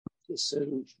So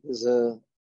there's a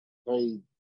very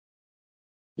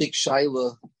big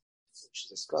shaila which is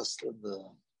discussed in the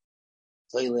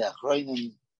Tayli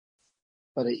Achronim,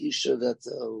 but an issue that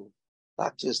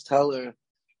doctors tell her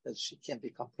that she can't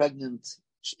become pregnant.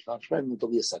 She becomes pregnant, will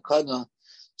be a sakana.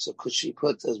 So could she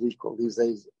put, as we call these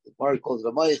days, the Mari calls it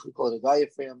a maich, we call it a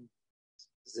diaphragm.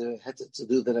 Is there to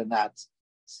do that or not?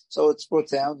 So it's brought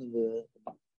down in the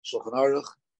Shulchan Aruch,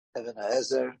 Even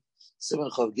HaEzer, Simon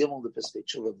Chav Gimel, the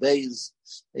perspective of Beis.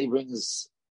 He brings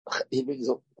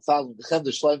the following: the Chem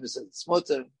the Shloimeh says it's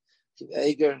mutter, Kiv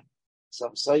Eger,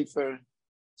 some Sefer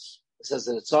says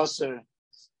that it's aser.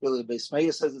 Really, the Beis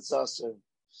Meir says it's aser.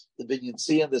 The Binyan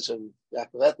Tzion, the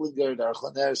Yaakov Ettlinger, the Aruch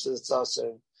LaNer says it's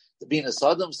aser. The Bina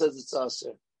Sodom says it's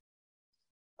aser.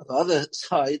 On the other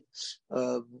side,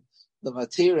 the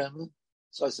Matirim.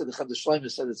 So I said the Chem the Shloimeh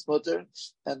said it's mutter,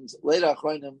 and later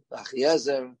Achronim, the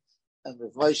Achiezer, and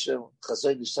Rav Moshe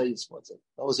Chazon say it's mutter.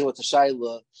 Obviously, what the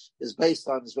Shaila is based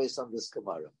on this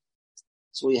Gemara.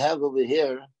 So we have over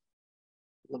here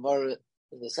the Gemara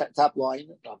in the top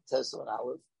line, Rav Tessa and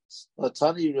Aleph.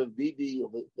 Tani Rav Bibi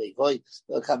Bevoy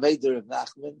Kameder of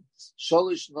Nachman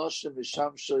Sholish Noshim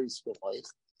V'Sham Shoyis B'Moich.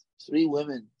 3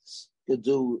 women could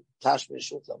do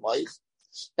Tashmish with the Moich.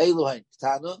 Eluhain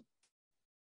Ktana.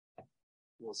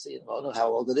 We'll see in a moment how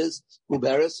old it is.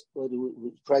 Uberes,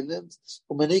 who's pregnant.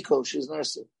 Umaniko, she's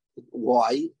nursing.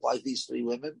 Why? Why these 3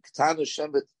 women? Ktana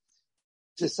Shemet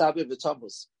Tisabe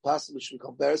V'Tamus. Possibly she'll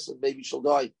become beres and maybe she'll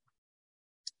die.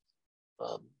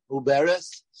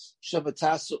 Uberes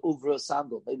Shemetasa Uvra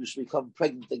Sandal. Maybe she'll become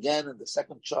pregnant again, and the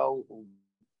second child will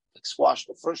squash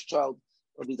the first child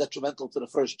or be detrimental to the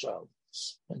first child.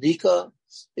 Manika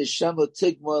is Shema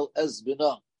Tigmal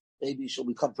Ezbina. Maybe she'll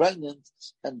become pregnant,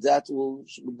 and that will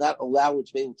not allow her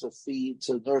to be able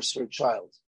to nurse her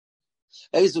child.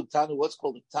 Ezuk Tanu, what's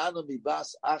called Tanu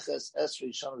Mibas Aches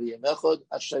Esri Shana V'Yemechod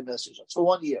Hashem Esri. For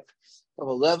 1 year, from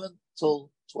 11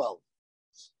 till 12.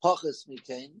 Pachas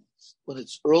Mikain, when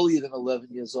it's earlier than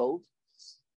 11 years old,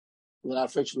 we're not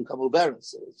afraid she'll become uberin,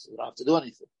 so you don't have to do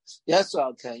anything. Yes,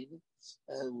 Kain,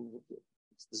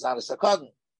 it's not a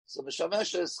sakana. So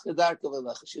Mishamesh is Chedarka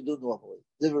V'Lecha, she do normally.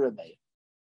 Divrei Meir.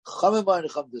 Chachamim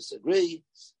Barnecham disagree.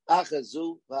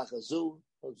 Achazu, Vachazu,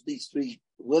 these 3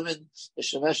 women,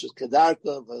 Mishamesh is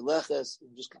Kedarka, V'Leches,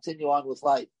 and just continue on with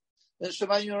life. Then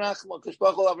Shemayim Yerachman,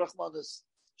 Kishbachol Avrachmanis,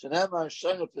 Shenemar,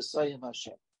 Shayim Pesayim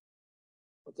Hashem.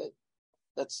 Okay,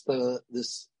 that's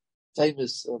this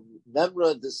famous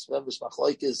memra, this famous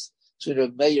machlokes between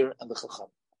the Meir and the Chacham.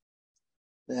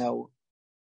 Now,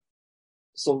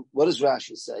 so what does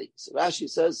Rashi say? So Rashi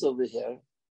says over here,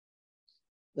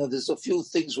 now there's a few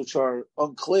things which are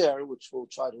unclear, which we'll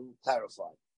try to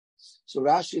clarify. So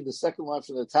Rashi, the second one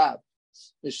from the top,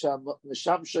 Misham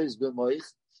Sheis b'moich,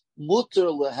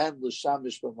 muter lehen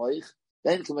l'shamish b'moich,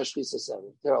 then k'mashchisa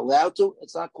seven. They're allowed to.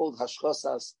 It's not called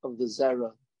hashchasas of the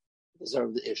zera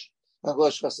of the ish. Not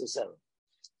called hashchasas seven.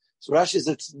 So Rashi says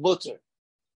it's muter.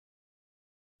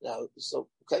 Now, so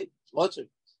okay, it's muter.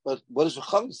 But what does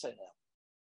Chachamim say now?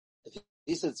 If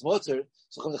he says it's muter,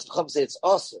 so Chachamim say it's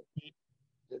awesome.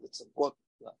 It's important.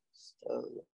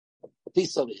 A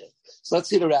piece over here. So let's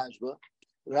see the Rashba.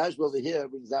 The Rashba over here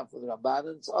brings down for the Ramban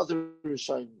and it's other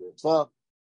Rishonim.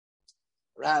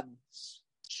 Ram.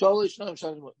 Sholish no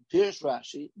Rishonim. Pirish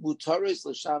Rashi. Mutaris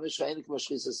l'shamish v'enik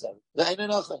mashchisa seven. V'ein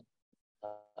enochem.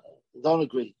 Don't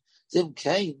agree. Tim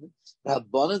Kain.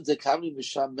 Rabbanan dekavri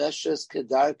mishameshes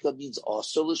kedarka means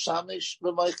also l'shamish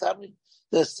b'may kamri.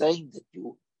 They're saying that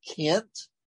you can't.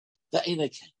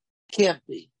 V'ein can't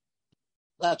be.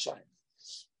 Not Shine.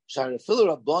 Shine Filu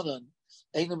Rabbanon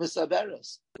ain't a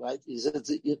misaberes, right? He said,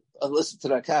 listen to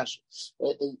Rakash.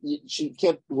 She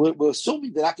can't. We're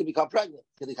assuming they're not going to become pregnant.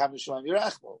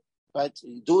 Right?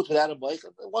 You do it without a mic,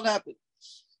 it won't happen.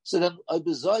 So then, I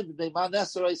said,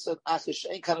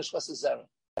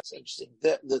 that's interesting.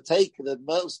 The take that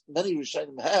many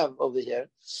Rishonim have over here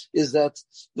is that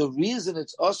the reason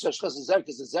it's also Ashkas Zera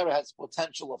because the Zera has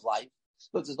potential of life,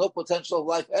 but there's no potential of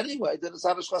life anyway. Then it's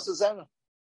not Ashkas Zera.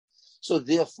 So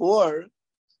therefore,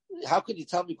 how can you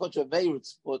tell me according to a mayor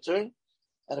it's mutter,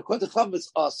 and according to Chum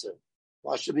it's aser?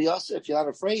 Why should it be aser? If you're not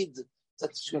afraid that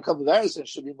it's going to come with virus, it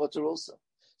should be mutter also.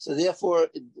 So therefore,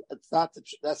 it's not.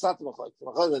 That's not the machlok. The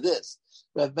machlok is this: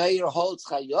 the mayor holds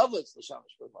chayavutz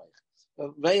l'shamish b'mayich.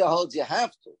 The mayor holds you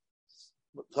have to.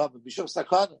 Bishum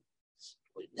sakana.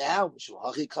 Now bishum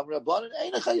hachi kam rabbanon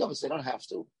ain't a chayavutz. They don't have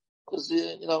to because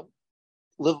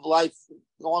live life,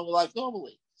 go on with life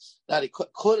normally. Now they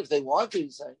could if they want to.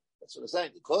 He's saying that's what I'm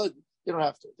saying. They could. You don't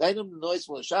have to. They don't noise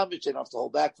from the shamish. They don't have to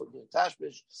hold back from doing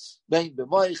tashmish. Bein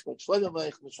b'moich, ben shloim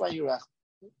b'moich, ben shloim yirach.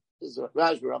 This is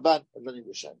Raj Ramban and Rani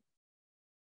Rishan.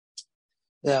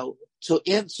 Now, to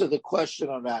answer the question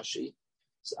on Rashi,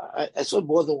 I saw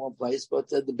more than one place, but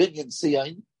the Binyan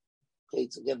Siyain, okay,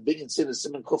 it's again Binyan Siyain is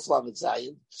Simon Kuflam and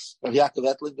Zayin, or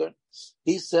Yaakov Ettlinger,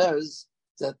 he says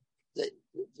that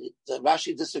the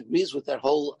Rashi disagrees with their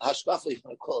whole hashkafa, you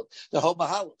want to call it, their whole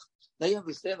mahalach. They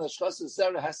understand that Hashkas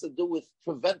Zera has to do with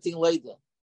preventing Leda.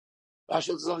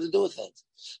 Rashi has nothing to do with it.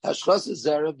 Hashkas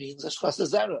Zera means Hashkas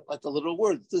Zera, like the little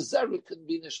word. The Zera can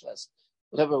be Nishlas.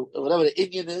 Whatever the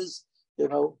Indian is,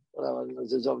 whatever,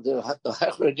 the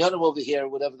Hecher and Yonim over here,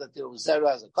 whatever that,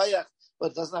 Zera has a koyach,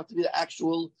 but it doesn't have to be the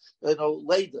actual,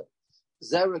 Leda.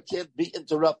 Zera can't be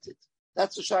interrupted.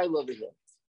 That's the Shaila over here.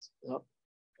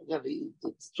 Again, he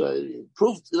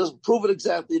doesn't prove it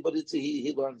exactly, but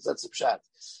he learns that's a pshat.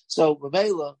 So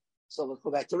Ramela, so let's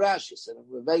go back to Rashi. So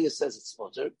Ramela says it's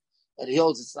mutter, and he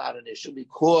holds it's not an issue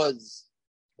because,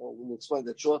 we'll explain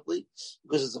that shortly,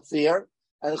 because it's a fear.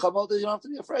 And the Chamal you don't have to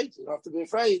be afraid. You don't have to be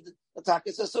afraid. Attack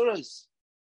is a surais.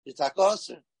 You attack us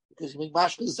because you make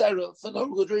mashka zera for no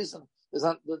good reason. There's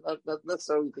not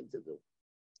necessarily thing to do.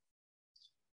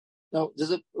 Now,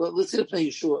 let's see if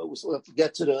Iyun we still have to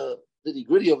get to the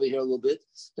nitty-gritty over here a little bit.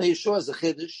 Now, Yeshua is a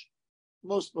chiddush.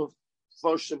 Most of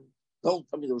Farshim don't.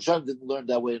 I mean, the Rishonim didn't learn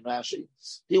that way in Rashi.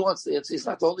 He wants the answer. He's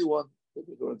not the only one.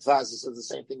 The Fazis says the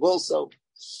same thing also.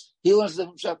 He learns the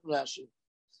different pshat from Rashi.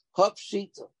 Hop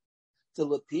shita to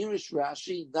lepirish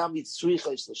Rashi namit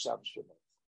tzrichos l'shamish b'may.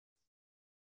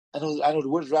 I know the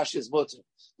word Rashi is mutter.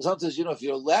 Sometimes if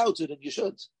you're allowed to, then you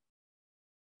should.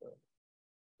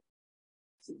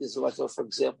 This is like, for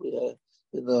example,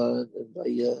 in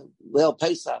Leil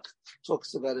Pesach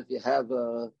talks about if you have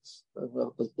a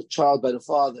child by the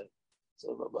father,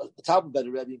 so a child by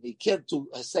the Rebbe, he can't do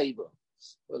a seiba,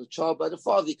 but a child by the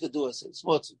father he could do a seiba. It's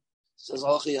mutter. He says,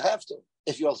 you have to.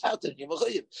 If you're allowed to, you're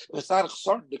mechayiv. If it's not a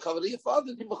chsarn to cover your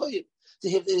father, you're mechayiv.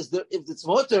 If it's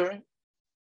mutter, it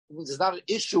means it's not an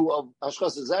issue of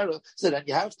hashkas zera, so then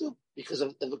you have to because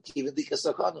of even the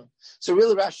sakana. So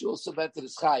really, Rashi also meant that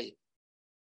it's chayiv.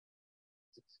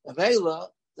 And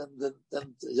Mela, then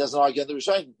he doesn't argue on the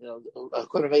Rishonim.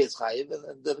 According to me, it's chayiv,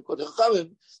 and then according to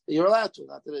Chachamim, you're allowed to.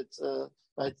 Not that it's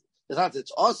right. It's not that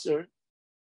it's osir.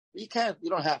 You can't.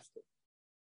 You don't have to.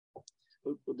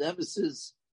 But the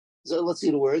emphasis. So let's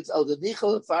see the words. Al the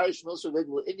nichal farish mosher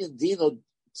regular Indian dino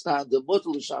stand the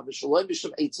mutal sham shalom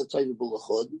b'shem eitz atoyv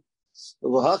b'lachod.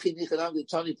 V'hachi nichanam the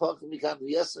tani pachim mikan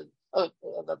v'yesen. I'm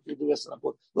not reading the rest of the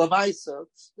book. Lamaisa,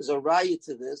 there's a riot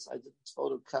to this. I didn't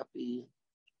photocopy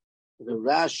the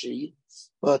Rashi,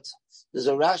 but there's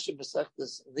a Rashi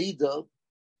Masechtas Nida.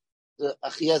 The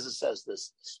Achiezer says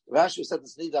this. The Rashi said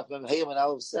this Nida from Hayam and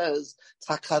Aleph says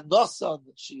Takanosan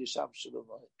Shiyisham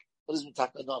Shalomai. What does it mean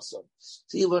Takanosan?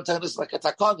 So you learn Takanosan like a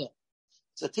takana.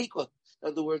 It's a tikkun. In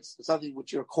other words, it's something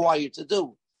which you're required to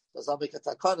do. Does not make a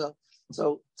takana.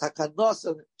 So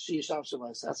Takanosan Shiyisham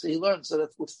Shalomai. That's what he learned. So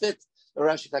that would fit the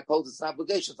Rashi that holds it's an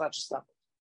obligation. It's not just something.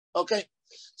 Okay.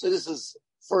 So this is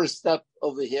first step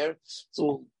over here.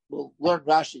 So we'll learn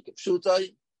Rashi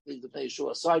Kipshutai, leave the Iyun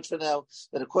aside for now.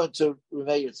 Then according to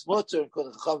Remeir it's mutter,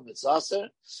 according to Chachamim it's aser,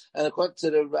 and according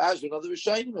to the Rashi and other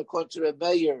Rishonim, according to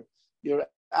Remeir you're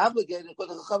obligated.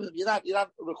 According to Chachamim you're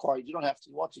not required. You don't have to.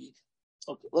 You want to.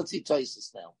 Okay, let's see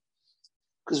Taisus now,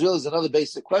 because really there's another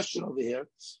basic question over here,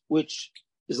 which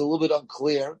is a little bit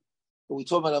unclear. Are we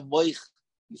talking about a moich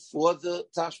before the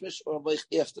tashmish or a moich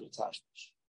after the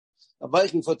tashmish? A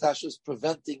mic before Tasha is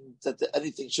preventing that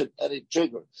anything should any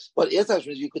trigger. But in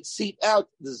Tasha, you could seep out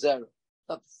the zera.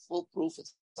 Not foolproof,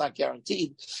 it's not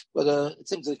guaranteed, but it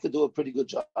seems that it could do a pretty good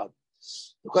job.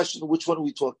 The question: which one are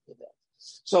we talking about?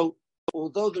 So,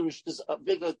 although there is a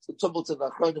bigger tumult in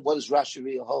Achronim, what does Rashi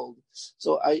really hold?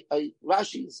 So,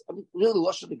 Rashi's, really,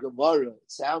 Lashon the Gemara. It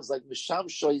sounds like Misham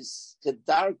Shois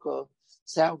Kedarko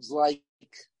sounds like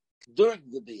during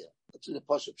the Bia. That's the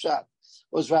Pashup Pshat.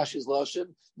 Was Rashi's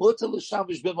lashon mutal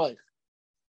l'shamish b'moich?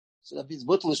 So that means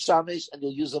mutal l'shamish, and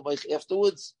you'll use the moich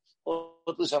afterwards. Or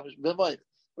mutal l'shamish b'moich.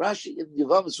 Rashi in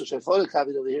Yevamos, which I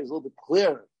photocopied over here, is a little bit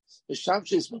clearer.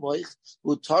 L'shamshis b'moich,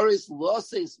 utaris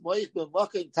loses moich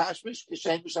b'moich tashmish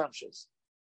k'shem l'shamshis.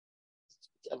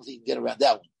 I don't think you can get around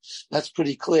that one. That's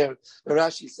pretty clear. The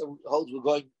Rashi holds we're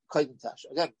going kaiden tash.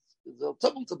 Again, there's a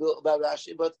tumult about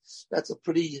Rashi, but that's a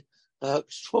pretty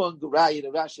strong raya. The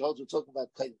Rashi holds we're talking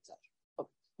about kaiden tash.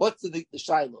 What's the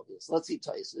shiloh of this? Let's see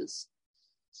Taisus.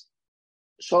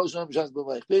 Shalosh Nom Shans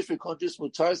B'Mayich. Bishri Konjus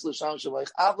Mutaris L'Sham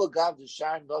Shemaich. Avol Gav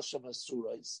D'Shar Nosham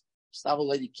Asurais. Some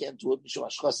lady can't do it. Mishum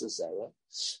Ashchas Zera.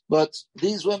 But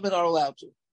these women are allowed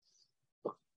to.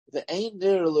 The Ein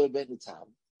Ner L'Rbein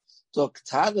Tam. To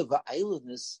Ktana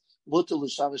V'Eilenis Mutal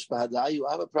L'Shamish B'Hadayu.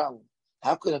 I have a problem.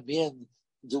 How could a man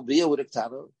do Bia with a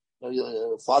Ktana?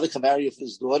 Father can marry if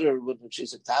his daughter when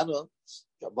she's a Tana,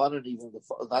 Rabbanan, even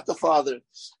not the father,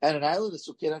 and an islandess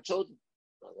who can't have children.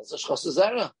 That's a Shchas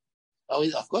Zera.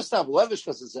 Of course not, whoever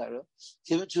Shchas Zera,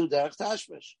 given to Derech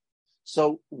Tashmish.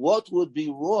 So what would be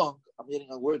wrong, I'm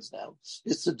getting on words now,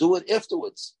 is to do it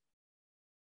afterwards.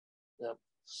 Yeah.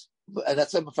 And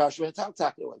that's a Mefarish Ran Tam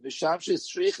talking away. Mishamshi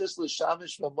Strichis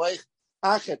L'Shamish V'moich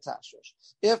Achet Tashmish.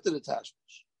 After the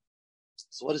Tashmish.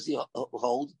 So what does he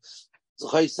hold? So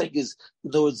what he's saying is, in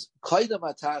other words, Kaidam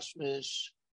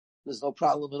HaTashmish, there's no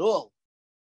problem at all.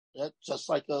 Yeah? Just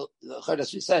like that's what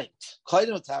he's saying.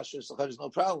 Kaidam HaTashmish, there's no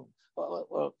problem.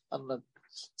 Well, I'm not,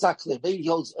 it's not clear. Maybe he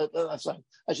holds, I'm sorry,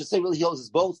 I should say really he holds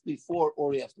both before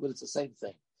or after, but it's the same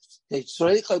thing.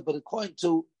 But according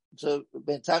to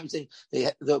Ben Tam, saying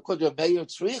according to Mayor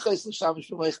Tzrichas L'Shamish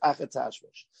B'moich Achet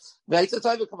Tashmish.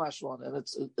 And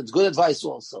it's good advice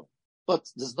also. But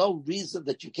there's no reason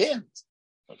that you can't.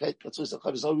 Okay, that's what he said.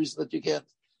 There's no reason that you can't.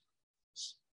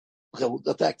 Okay, we'll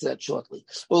get back to that shortly.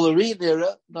 Well, the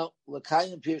Nira, no,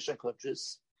 Lakayim Pirsha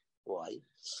countries. Why?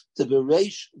 The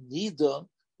Bereish Nida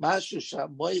Mashusha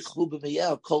Moichu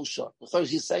B'Meyel Kolshot. Because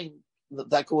he's saying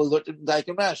that will learn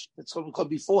Daikam Rash. It's going to come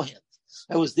beforehand.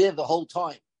 I was there the whole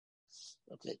time.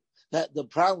 Okay, that the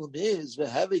problem is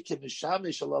v'hevi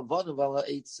kemishamish alavanu v'ala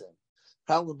eitzim.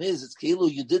 Problem is, it's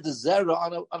kilu you did the zera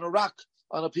on a rock,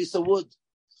 on a piece of wood.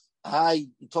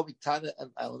 You told me Tana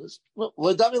and islanders. Well,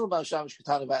 because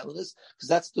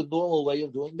that's the normal way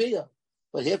of doing biyah.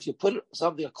 But if you put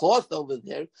something, a cloth over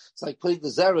there, it's like putting the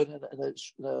zera in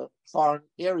a foreign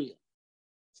area.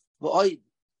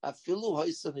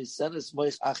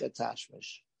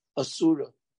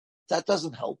 Asura. That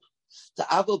doesn't help. The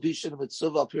aval bishin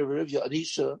mitzvah pirivya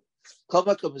anisha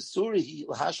kamaka misuri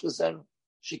lahashka zera.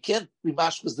 She can't be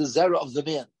mashkas the zera of the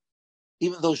man,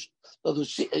 even though she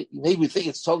maybe think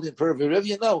it's totally in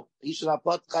pirivya. No, he should not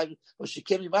put. But she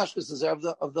can't be mashkas the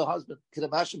zera of the husband.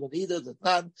 Kidamash manida the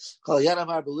nan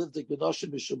kalayanamar belivdik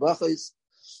benoshim b'shubachis.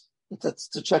 That's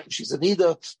to check if she's a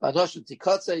nida. Banoshim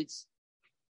tikatzeitz.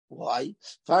 Why?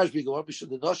 Farish b'gor b'shul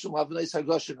the noshim havnei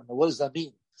sagoshin. And what does that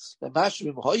mean? The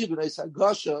mashrim hoyu b'nei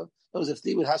sagasha. Knows if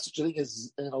they would have such a thing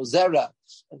as zera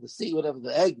and the seed, whatever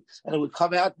the egg, and it would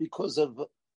come out because of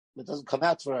it doesn't come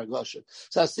out for agosha.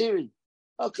 So Asiri,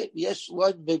 okay, yes,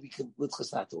 one maybe can let's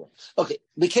chasnat away. Okay,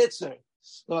 the Kitzer,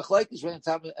 the machlek is ran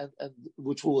time and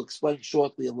which we'll explain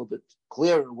shortly a little bit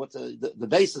clearer what the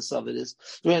basis of it is.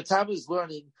 Ran time is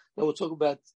learning that we're talking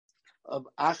about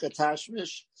achat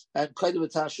tashmish and kaidav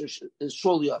tashmish is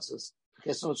surely us.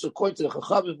 Okay, so it's according to the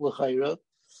chachamim l'chayra.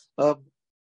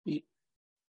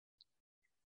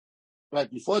 Right,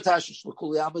 before Tashish,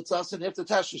 and after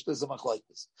Tashish, there's a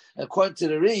machlokes. And according to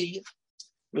the Ri,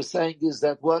 we're saying is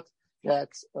that we're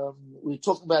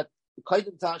talking about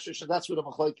Kaidim Tashish, and that's where the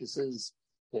machlokes is.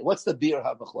 Okay, what's the beer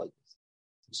ha-machlokes?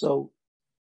 So,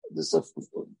 this a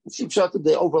few shots,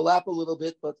 they overlap a little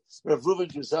bit, but Rav Reuven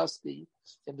Gruzovsky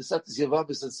in the Setis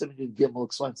Yavamis and Simeon Gimel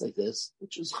explains like this,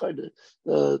 which is kind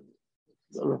of,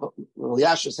 Rav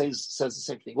Yasha says the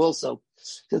same thing also.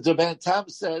 Because the Rebbein Tam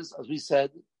says, as we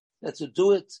said, that to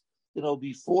do it,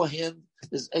 beforehand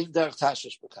is ein derech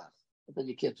tashish b'kach. Then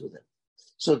you can't do that.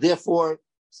 So therefore,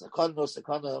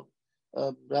 sakana,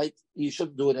 right? You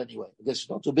shouldn't do it anyway. I guess you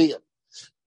don't do biyah.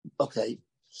 Okay.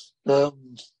 The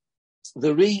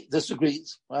Ri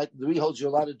disagrees, right? The Ri holds you're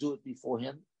allowed to do it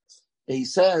beforehand. And he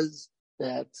says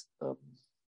that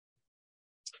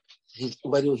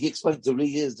when he explains the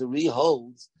Ri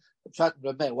holds.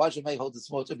 Why should May hold its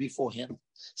motor beforehand?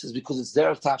 He says because it's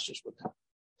derech tashish b'kach.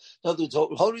 No, the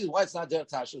whole reason why it's not there,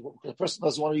 Tasha, the person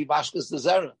doesn't want to be mashkas the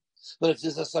zera. But if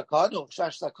there's a sakana,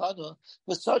 shash sakana,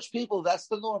 for such people, that's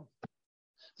the norm.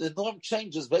 The norm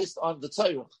changes based on the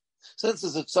tzayruch. Since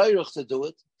there's a tzayruch to do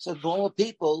it, so normal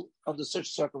people under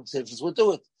such circumstances would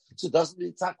do it. So it doesn't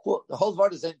mean the whole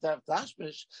word is ain't derech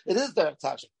tashmish. It is derech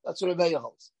tashmish. That's what Rebbeinu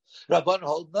holds. Rabban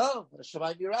hold no.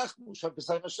 Shemayim yirachmu, Shem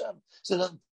b'sayim Hashem. So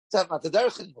then that's not the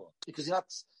derech anymore because you're not,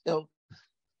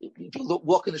 people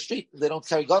walk in the street, they don't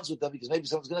carry guns with them because maybe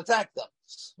someone's going to attack them.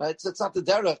 Right? So it's not the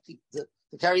derech to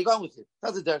carry a gun with you. It's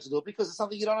not the derech to do it because it's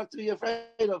something you don't have to be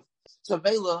afraid of. So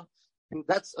Mela,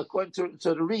 that's according to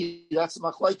the Ri, that's the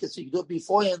machlokes. So you do it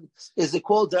beforehand. Is it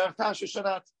called derech tashish or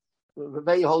not?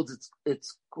 Rebbeinu holds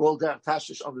it's called derech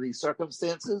tashish under these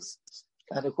circumstances,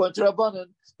 and according to Rabbanan,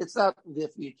 it's not.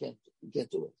 Therefore, you can't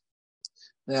do it.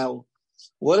 Now,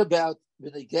 what about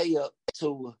v'negeya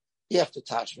to after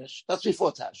Tashmish? That's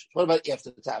before Tashmish. What about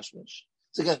after Tashmish?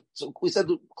 So again, we said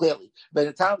clearly, but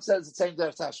the Tom says the same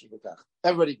derech Tashmish.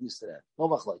 Everybody agrees to that. No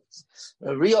machlokes.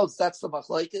 Reals, that's the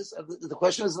machlokes, and the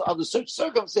question is, under certain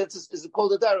circumstances, is it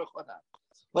called a derech or not?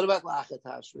 What about la'achat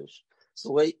hashvish?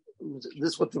 So wait,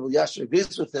 this is what the Yashar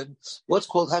agrees with him. What's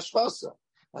called hashkasa?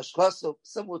 Hashkasa,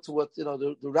 similar to what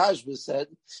the Rajba said,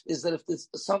 is that if there's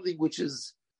something which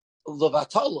is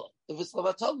levatala, if it's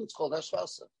levatala, it's called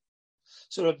hashkasa.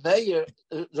 So Reb Meir,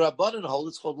 the Rabbanan hold,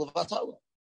 it's called levatala.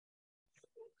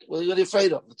 What are you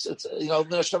afraid of? It's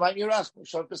Minashamayim Yerachim,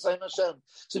 Shem Pesayim Hashem.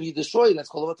 So if you destroy it, that's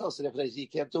called levatala. So therefore you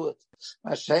can't do it.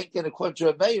 Mashenken, according to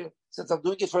Reb Meir, since I'm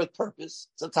doing it for a purpose,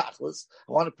 it's a tachlis.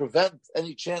 I want to prevent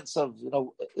any chance of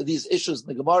these issues in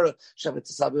the Gemara, Shevet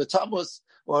Tzabi Tamus,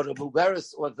 or the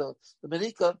Muberis, or the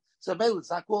Menika. So maybe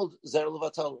it's not called Zer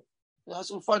Levatala.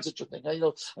 So we find such a thing.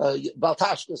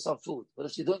 Baltashkas on food, but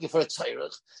if you're doing it for a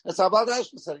tzairach, that's not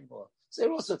baltashkas anymore. So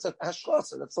also it's a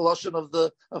hashkasa. That's the lashon of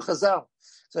Chazal.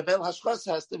 So male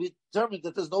hashkasa has to be determined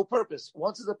that there's no purpose.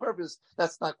 Once there's a purpose,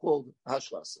 that's not called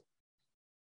hashkasa.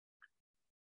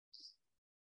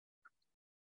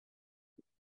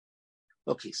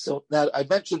 Okay, so now I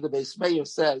mentioned the Beis Meir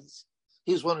says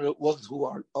he's one of the ones who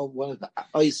are one of the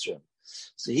Eisrim.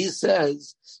 So he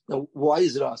says, why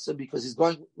is it awesome? Because he's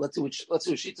going. Let's see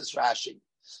Shittas Rashi.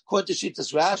 According to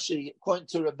Shittas Rashi, according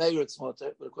to Reb Meir, it's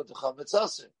mutter, but according to Chacham, it's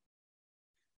aser.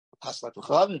 Paslat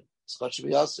v'Chachamim, it's should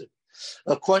be aser.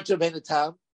 According to Rebbeinu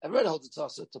Tam, everybody holds it's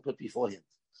aser to put beforehand,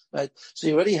 right? So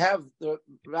you already have the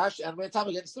Rashi and Rebbeinu Tam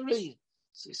against the Ri.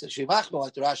 So he says Shemachma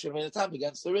like the Rashi and Rebbeinu Tam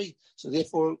against the Ri. So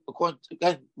therefore,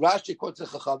 Rashi according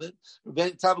to Chachamim,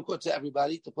 Rebbeinu Tam according to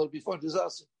everybody to put it beforehand is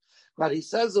aser. But he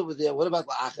says over there, what about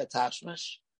la'achat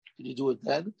tashmish? Can you do it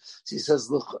then? So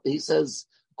he says,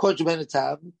 according to Rebbeinu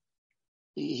Tam,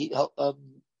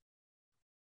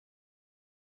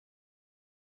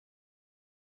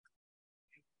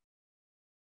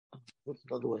 what's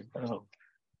another way? I don't know.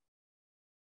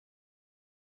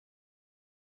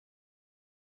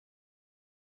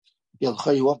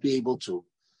 Yeah, you won't be able to.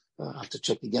 I have to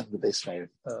check again the Beis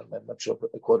Meir. I'm not sure if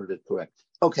I quoted it correct.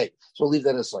 Okay, so we'll leave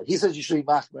that aside. He says you should be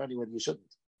machmer anyway, you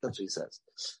shouldn't. That's what he says.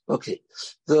 Okay,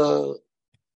 the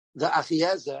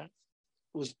Achiezer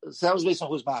that was based on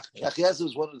who's machmer. Achiezer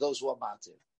was one of those who are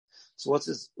matir. So what's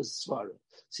his svara?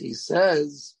 So he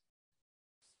says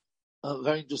a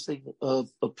very interesting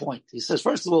point. He says,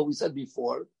 first of all, we said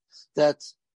before that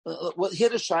what here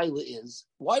the shaila is,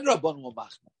 why do Rabbanan want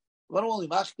machmer? Rabbanan only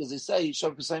machmer because they say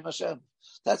Shem Pesayim Hashem.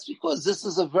 That's because this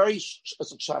is a very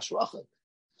shashracha.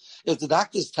 If the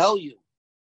doctors tell you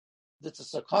that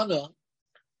it's a sakana,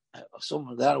 I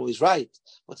assume they're always right.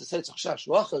 But to say it's a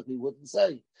shashracha, we wouldn't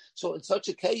say. So in such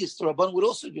a case, the Rabbanan would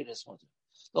also be this mutter.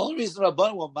 The only reason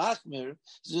Rabbanan want machmir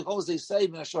is because they say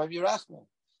Minashamayim Yerachim.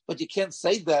 But you can't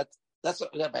say that. That's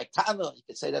by Tana. You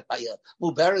can say that by a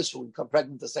Muberis who will become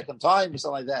pregnant the second time or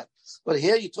something like that. But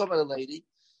here you're talking about a lady,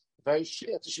 very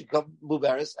short, she become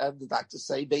Muberis, and the doctors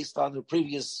say based on her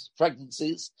previous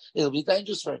pregnancies, it'll be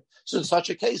dangerous for her. So in such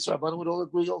a case, Rabbanan would all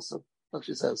agree also. What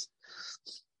she says.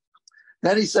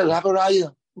 Then he said,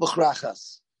 Havaraya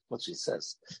Muchrachas. What she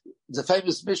says. The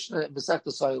famous Mishnah in Masechta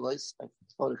Soilos, I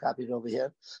photocopied it over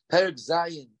here. Perek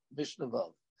Zayin Mishnah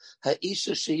Vav.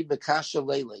 Ha'isha she Mekasha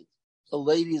Lele. The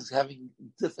lady is having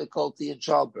difficulty in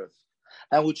childbirth.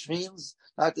 And which means,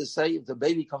 not to say, if the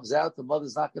baby comes out, the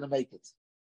mother's not going to make it.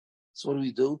 So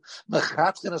what do? We cut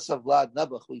up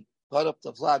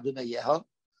the vlad b'meyeha,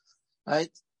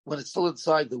 right? When it's still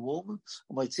inside the womb.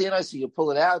 So you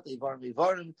pull it out,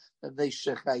 and they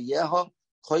shechayeha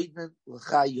koydin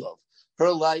l'chayov.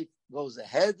 Her life goes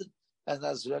ahead, and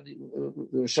as the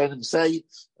Rishonim say,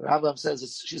 Rambam says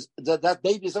that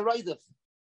baby is a raidif.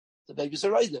 The baby's a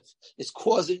raidif. It's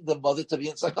causing the mother to be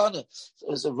in sakana.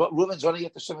 So Reuven's running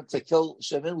after Shimon to kill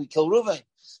Shimon, we kill Reuven.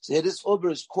 So here this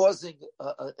Uber is causing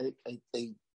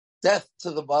a death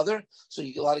to the mother, so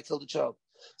you're allowed to kill the child.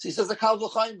 So he says the kal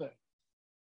v'chaimer.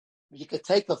 You could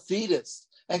take a fetus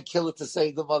and kill it to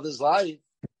save the mother's life.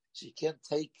 So you can't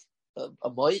take a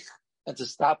moich and to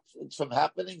stop it from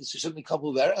happening. She shouldn't become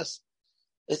uveras.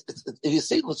 If you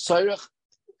say l'tzairach,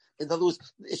 in other words,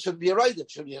 it shouldn't be a rider.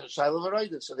 It should be a shaila of a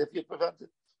rider. So if you prevent it,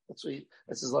 that's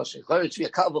his lashon. It should be a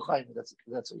kal v'chaimer. That's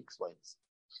what he explains.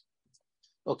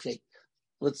 Okay,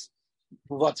 let's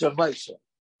move on to Rav Moshe.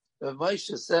 Rav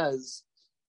Moshe says,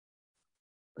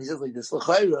 he says like this: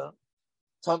 l'chayra,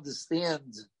 to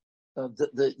understand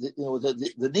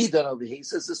the need over here. He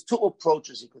says there's two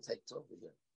approaches you could take to over here.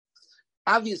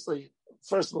 Obviously,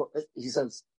 first of all, he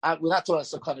says we're not talking about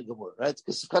Sakana Gemara, right?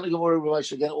 Because Sakana Gemara, Rav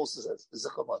Moshe again also says is a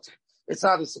chamat. It's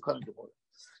not a Sakana Gemara.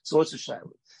 So what's the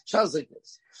shayla? Shayla's like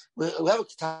this: we have a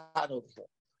ketana over here,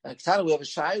 and ketana we have a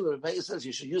shayla. Rav Moshe says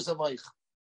you should use a moich.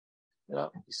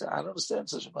 He said, I don't understand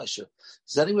such a masha.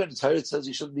 Is anywhere in the Torah it says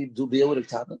you shouldn't be able to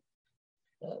ketana?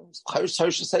 Torah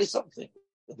should say something.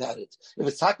 about it. If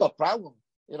it's a problem,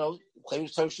 the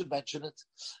Torah should mention it.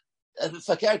 And it's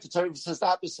like the Torah says the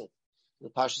opposite. The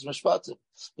Pashas Mishpatim.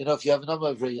 If you have an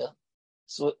Amavriya,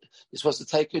 so you're supposed to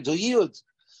take her to Yud.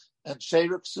 And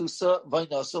Sheiruk Susa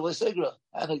Vainasa Lesegra.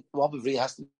 And a Amavriya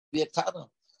has to be a Tana.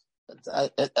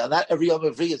 And not every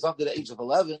Amavriya is under the age of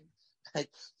 11. Right?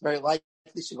 Very likely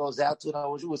she goes out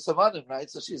to with some other, right?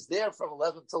 So she's there from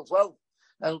 11 till 12.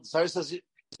 And the Torah says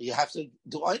you have to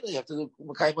do Aina, you have to do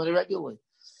Makayim Money regularly.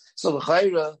 So the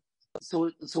Chayra, so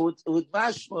it would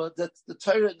mashma that the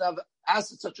Torah never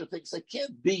asked such a thing. So it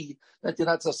can't be that you're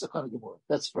not Sakana Gemara.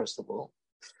 That's first of all.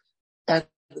 And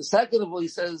second of all, he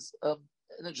says,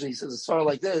 he says it's sort of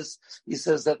like this. He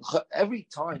says that every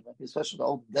time, especially in the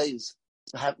olden days,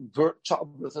 to have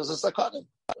childbirth as a sakana.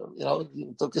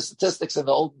 You took the statistics in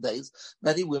the olden days,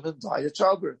 many women died at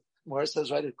childbirth. Where it says,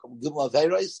 right,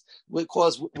 would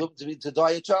cause women to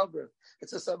die at childbirth.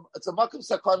 It's a makam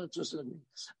sakana to a certain degree.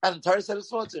 And the Torah said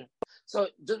it's water. So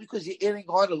just because you're adding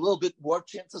on a little bit more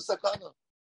chance of sakana,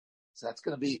 so that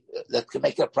can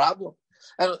make it a problem.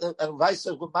 And vice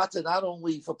versa, not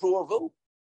only for pru or vu,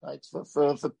 right? For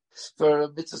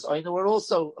mitzvahs oina, we're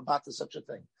also about such a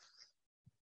thing.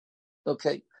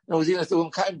 Okay. No, even if the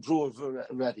woman can't brew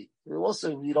already.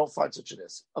 Also, you don't find such a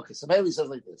this. Okay, so Meili says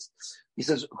like this. He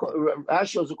says,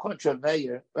 Rashi is a contra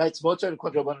mayor, right? It's more than a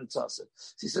contra one and So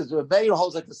he says the mayor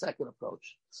holds like the second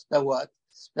approach. That what?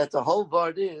 That the whole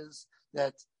word is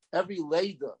that every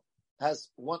leda has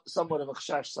somewhat of a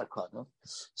chash sakana.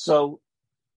 So,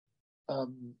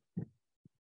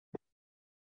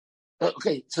 we're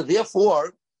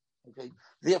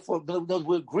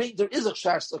agreeing there is a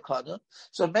chash sakana.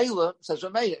 So Meila says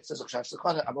Rameir says a chash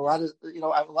sakana. I'm allowed to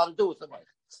do with the mic.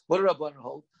 What do Rabbanan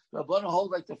hold? Rabbanan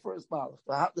hold like the first malach.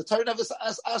 The Torah never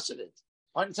asked it.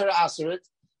 Why didn't the Torah ask it?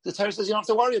 The Torah says you don't have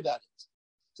to worry about it.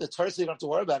 So the Torah says you don't have to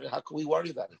worry about it. How can we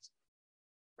worry about it?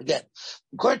 Again,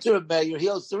 according to Rameir, he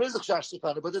holds there is a chash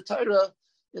sakana, but the Torah,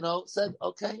 said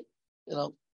okay,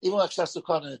 even like chash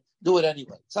sakana, do it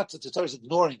anyway. It's not that the Torah is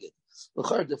ignoring it.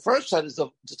 The first side is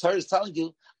the Torah is telling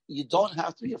you don't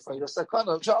have to be afraid of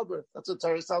sakana of childbirth. That's what the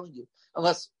Torah is telling you,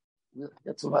 unless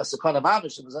it's sakana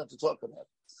mamish and there's nothing to talk about.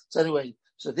 So anyway,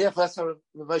 therefore that's how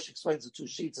Ramesh explains the two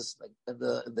sheets in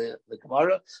the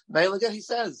Gemara. Mail again, he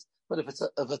says, but if it's a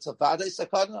vade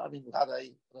sakana,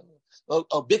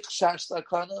 a big shash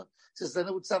sakana, says then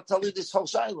it would start telling you this whole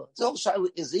shaila. This whole shaila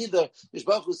is either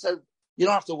Mishbach who said you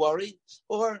don't have to worry,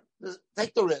 or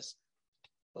take the risk.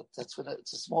 But that's when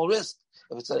it's a small risk.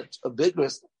 If it's a big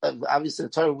risk, obviously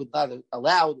the Torah would not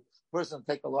allow the person to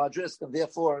take a large risk, and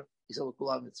therefore he said,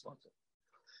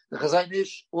 the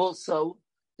Chazanish also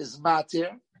is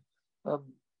matir.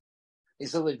 He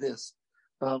said like this.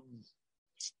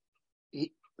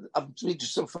 I'm reading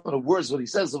some from the words what he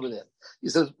says over there. He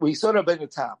says, we saw Rabbeinu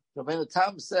Tam. Rabbeinu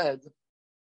Tam said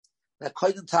that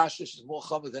Kohen Tashrish is more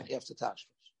chomer than after Tashrish.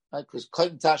 Right? Because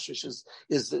Kohen Tashrish is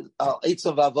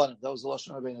Eitzim V'Avonim. That was the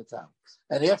Lashon Rabbeinu Tam.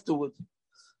 And afterward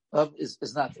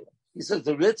is not there. He says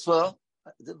the Ritva,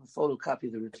 I didn't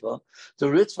photocopy the Ritva. The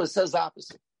Ritva says the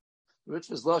opposite. The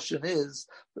Ritva's Lashon is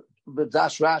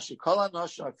B'dash Rashi. Kol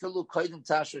HaNoshim Afilu Kohen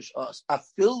Tashrish Os.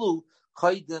 Afilu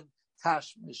Kohen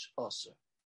Tashmish Oser.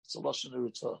 It's a Lashon of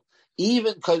Ritva.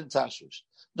 Even Kohen Tashrish.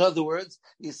 In other words,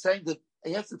 he's saying that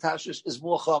after Tashrish is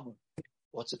more chomer.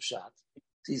 What's a pshat?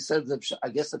 He said that I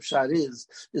guess the pshat is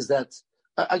that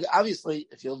obviously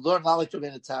if you learn knowledge of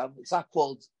Rabbeinu Tam, it's not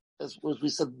called as we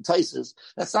said in Taisus.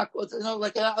 That's not called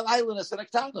like an island as an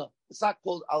ektana. It's not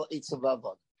called al eitzim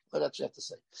v'avon. But that's what you have to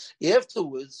say.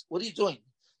 Afterwards, what are you doing?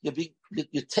 You're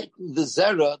taking the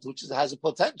zera, which has a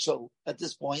potential at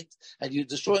this point, and you're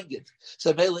destroying it.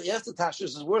 So Mele after Tashmish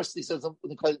is worse. He says the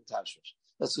Kohen Tashmish.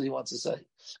 That's what he wants to say.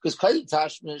 Because Kohen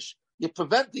Tashmish, you're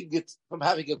preventing it from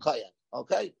having a Kohen.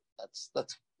 Okay, that's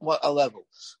a level.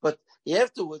 But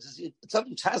afterwards, it's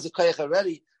something which has a Kohen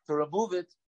already. To remove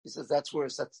it, he says that's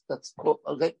worse. That's cool.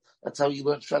 Okay, that's how you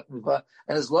learn Shachne.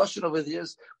 And his lashon over there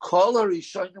is Kol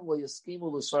harishonim lo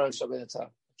yaskimu l'svara Rabbeinu Tam.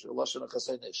 Lashon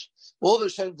HaChasanish. All the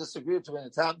Rishonim disagree with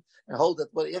Rabbeinu Tam and hold that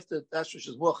after Tashrish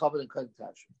is more chaver than Kohen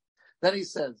Tashrish. Then he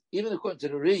says, even according to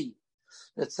the Ri,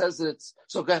 it says that it's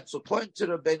so again. So according to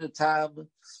Rabbeinu Tam,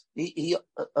 he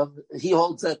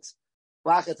holds that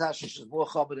Lachat Tashrish is more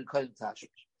chaver than Kohen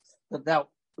Tashrish. But now,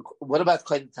 what about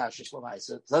Kohen Tashrish?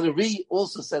 So the Ri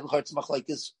also said L'chayr Tzmach like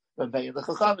this Rabbeinu the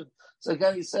Chachamim. So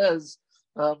again, he says.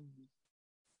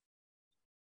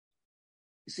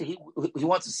 You see, he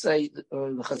wants to say the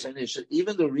Chazanish that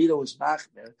even the Rita was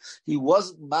machmer. He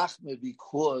wasn't machmer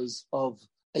because of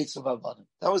Eitzim V'Avonim.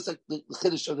 That was the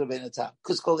Chiddush of the Rabbeinu Tam.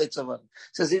 Because it's called Eitzim V'Avonim.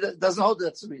 He says he doesn't hold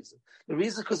that's the reason. The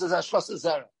reason because it's Ashras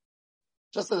Zera.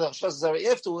 just as Hashkas Zera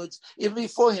afterwards, even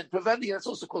beforehand, preventing it, it's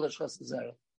also called Hashkas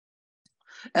Zera.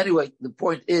 Anyway, the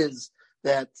point is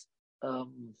that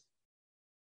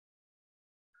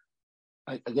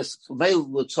I guess Meil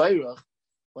L'Tzairach,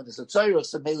 when it's a Tzairach,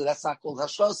 so Meil that's not called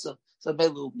Hashkas, so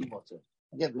Meil will be Motor.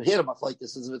 Again, we hear about like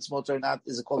this, is if it's Motor or not,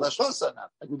 is it called Hashkas or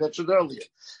not? Like we mentioned earlier.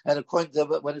 And according to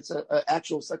when it's an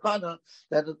actual Sakana,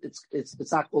 then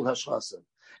it's not called Hashkas.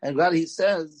 And what he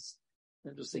says,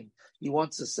 interesting, he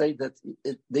wants to say that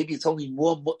maybe it's only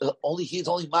more, he's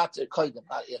only Mater Kaidem,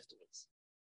 not afterwards.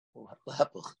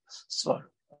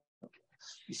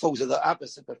 Before we said the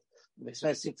opposite, but it makes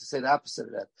sense to say the opposite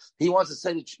of that. He wants to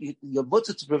say that you're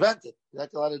mutter to prevent it.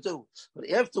 That's a lot to do. But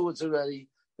afterwards already,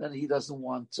 then he doesn't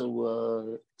want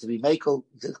to be makel.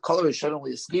 The color is shown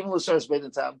only a scheme of the by the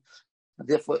time. And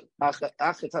therefore,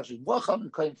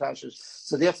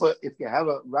 so therefore, if you have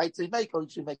a right to make, you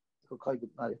should make a koyim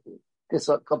not afterwards.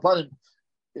 So component,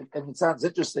 and it sounds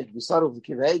interesting. We started with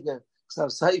the Kivega,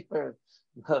 Ksav Sefer,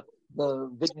 the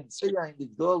Vinyan Tziyah, the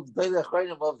Gdol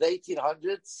of the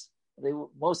 1800s.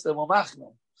 Most of them were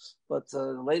machna, but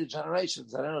the later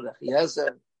generations, I don't know that he has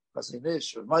a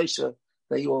Pasinish or Maisha,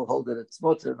 they all hold that it's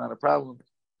mutter, not a problem.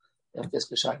 If this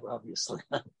Kashayla, obviously.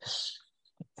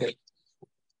 Okay.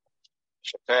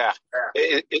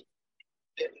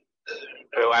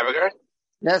 Weinberger?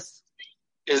 Yes.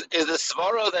 Is the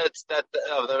svara that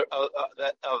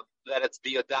it's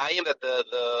biyodayim,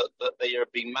 that you're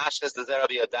being mashkas the zera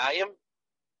biyodayim?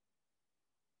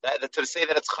 That to say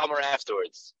that it's chamer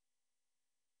afterwards.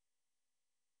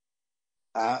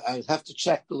 I have to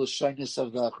check the lashonis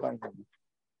of the Achronim.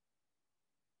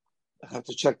 I have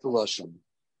to check the lashon.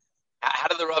 How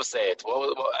did the Rav say it?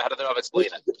 How did the Rav explain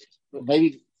it?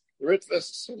 Maybe the Ritva,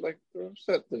 like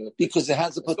said, because it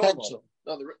has the potential.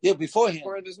 No, beforehand.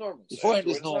 Beforehand is normal. Beforehand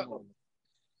is normal.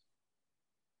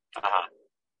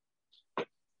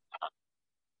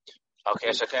 Okay,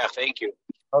 Shachne, thank you.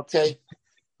 Okay.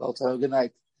 Well, good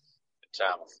night.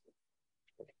 Ciao.